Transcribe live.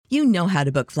You know how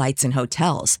to book flights and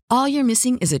hotels. All you're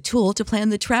missing is a tool to plan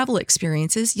the travel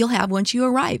experiences you'll have once you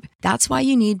arrive. That's why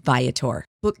you need Viator.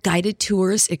 Book guided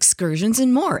tours, excursions,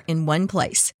 and more in one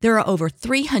place. There are over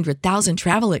 300,000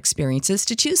 travel experiences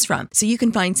to choose from, so you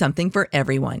can find something for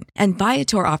everyone. And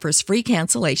Viator offers free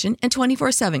cancellation and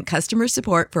 24/7 customer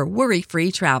support for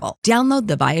worry-free travel. Download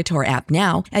the Viator app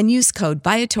now and use code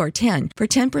Viator10 for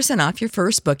 10% off your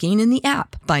first booking in the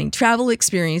app. Find travel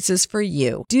experiences for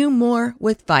you. Do more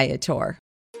with Viator.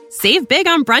 Save big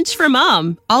on brunch for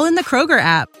mom, all in the Kroger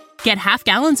app. Get half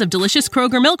gallons of delicious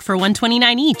Kroger milk for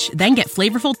 $1.29 each. Then get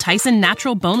flavorful Tyson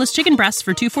natural boneless chicken breasts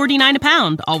for $2.49 a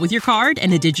pound, all with your card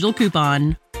and a digital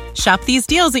coupon. Shop these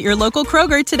deals at your local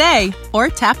Kroger today, or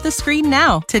tap the screen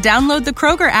now to download the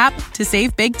Kroger app to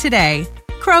save big today.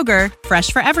 Kroger, fresh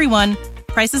for everyone.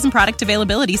 Prices and product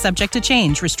availability subject to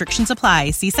change. Restrictions apply.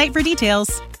 See site for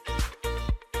details.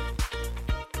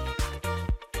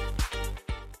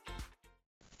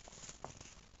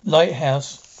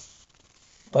 Lighthouse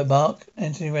by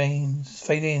Antony Raines.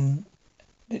 Fade in.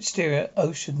 Exterior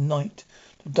ocean night.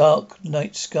 The dark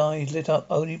night sky lit up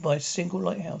only by a single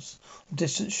lighthouse on a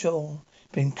distant shore,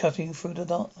 been cutting through the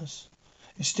darkness.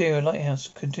 Exterior lighthouse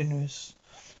continuous.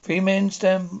 3 men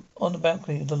stand on the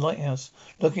balcony of the lighthouse,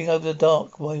 looking over the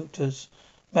dark waters.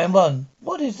 Man 1,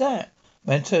 what is that?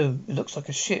 Man 2, it looks like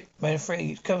a ship. Man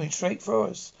 3, it's coming straight for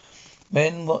us.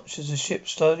 Men watch as the ship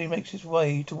slowly makes its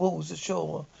way towards the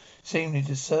shore, seemingly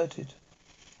deserted.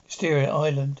 Exterior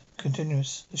island,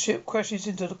 continuous. The ship crashes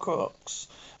into the rocks.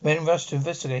 Men rush to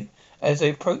investigate. As they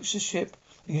approach the ship,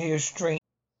 you hear a stream.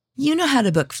 You know how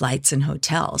to book flights and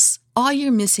hotels. All you're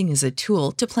missing is a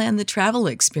tool to plan the travel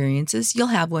experiences you'll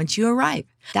have once you arrive.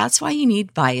 That's why you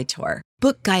need Viator.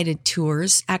 Book guided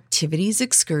tours, activities,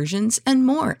 excursions, and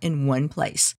more in one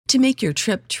place to make your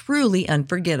trip truly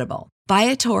unforgettable.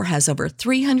 Viator has over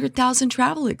 300,000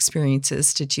 travel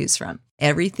experiences to choose from.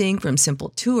 Everything from simple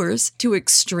tours to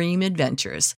extreme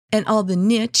adventures and all the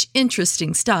niche,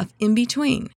 interesting stuff in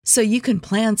between. So you can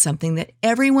plan something that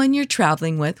everyone you're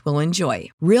traveling with will enjoy.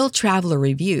 Real traveler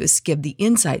reviews give the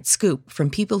inside scoop from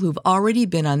people who've already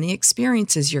been on the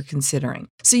experiences you're considering.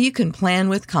 So you can plan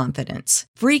with confidence.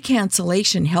 Free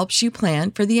cancellation helps you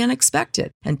plan for the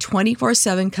unexpected. And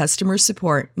 24/7 customer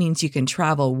support means you can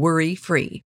travel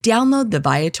worry-free. Download the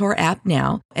Viator app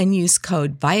now and use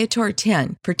code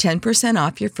Viator10 for 10%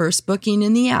 off your first booking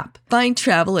in the app. Find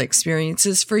travel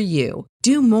experiences for you.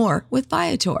 Do more with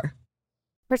Viator.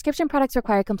 Prescription products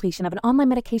require completion of an online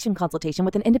medication consultation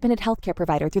with an independent healthcare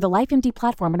provider through the LifeMD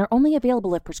platform and are only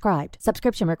available if prescribed.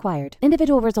 Subscription required.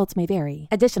 Individual results may vary.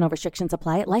 Additional restrictions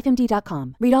apply at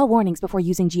lifemd.com. Read all warnings before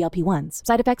using GLP-1s.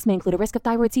 Side effects may include a risk of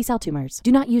thyroid C-cell tumors.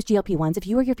 Do not use GLP-1s if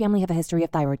you or your family have a history of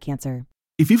thyroid cancer.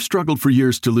 If you've struggled for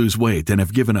years to lose weight and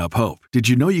have given up hope, did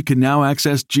you know you can now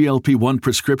access GLP-1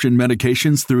 prescription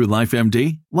medications through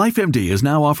LifeMD? LifeMD is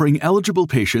now offering eligible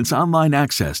patients online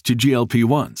access to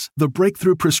GLP-1s, the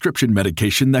breakthrough prescription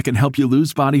medication that can help you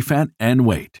lose body fat and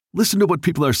weight. Listen to what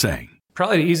people are saying.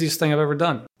 Probably the easiest thing I've ever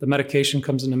done. The medication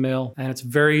comes in the mail, and it's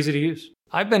very easy to use.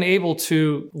 I've been able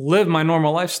to live my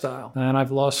normal lifestyle, and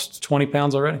I've lost 20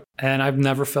 pounds already, and I've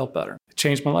never felt better. It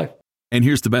changed my life. And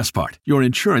here's the best part. Your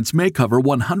insurance may cover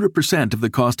 100% of the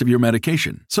cost of your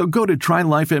medication. So go to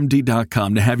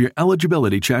TryLifeMD.com to have your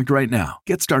eligibility checked right now.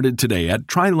 Get started today at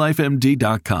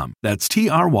TryLifeMD.com. That's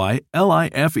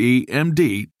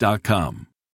TryLifeMD.com.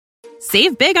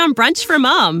 Save big on brunch for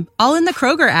mom, all in the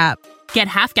Kroger app. Get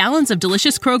half gallons of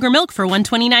delicious Kroger milk for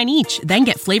 $1.29 each. Then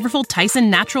get flavorful Tyson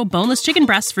natural boneless chicken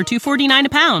breasts for $2.49 a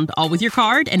pound, all with your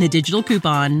card and a digital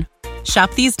coupon.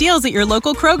 Shop these deals at your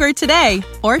local Kroger today,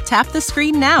 or tap the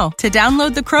screen now to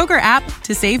download the Kroger app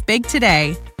to save big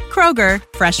today. Kroger,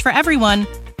 fresh for everyone.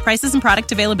 Prices and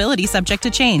product availability subject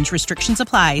to change. Restrictions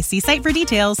apply. See site for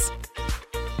details.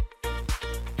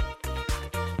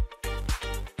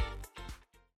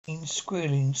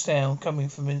 Squealing sound coming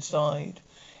from inside.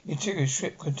 Interior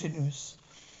ship continuous.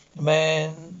 The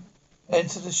man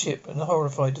entered the ship and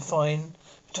horrified to find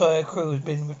the entire crew had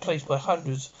been replaced by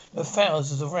hundreds of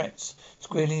thousands of rats.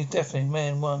 Squealing is deafening.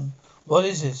 Man 1. What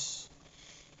is this?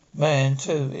 Man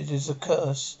 2. It is a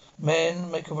curse. Men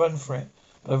make a run for it,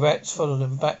 but the rats follow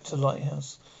them back to the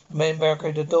lighthouse. The men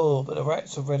barricade the door, but the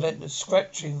rats are relentless,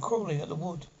 scratching and crawling at the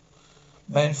wood.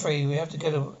 Man 3. We have to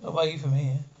get away from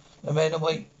here. The men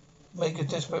make a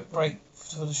desperate break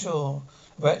for the shore.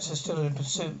 The rats are still in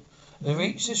pursuit. As they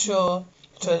reach the shore,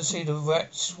 you turn to see the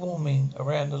rats swarming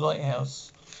around the lighthouse.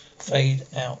 Fade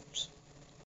out.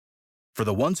 For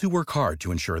the ones who work hard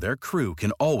to ensure their crew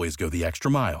can always go the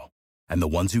extra mile, and the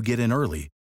ones who get in early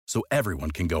so everyone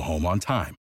can go home on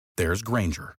time, there's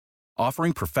Grainger,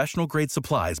 offering professional-grade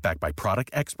supplies backed by product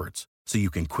experts so you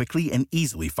can quickly and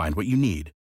easily find what you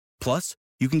need. Plus,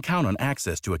 you can count on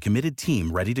access to a committed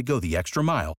team ready to go the extra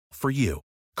mile for you.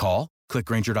 Call, click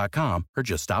Grainger.com, or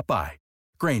just stop by.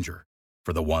 Grainger,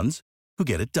 for the ones who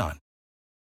get it done.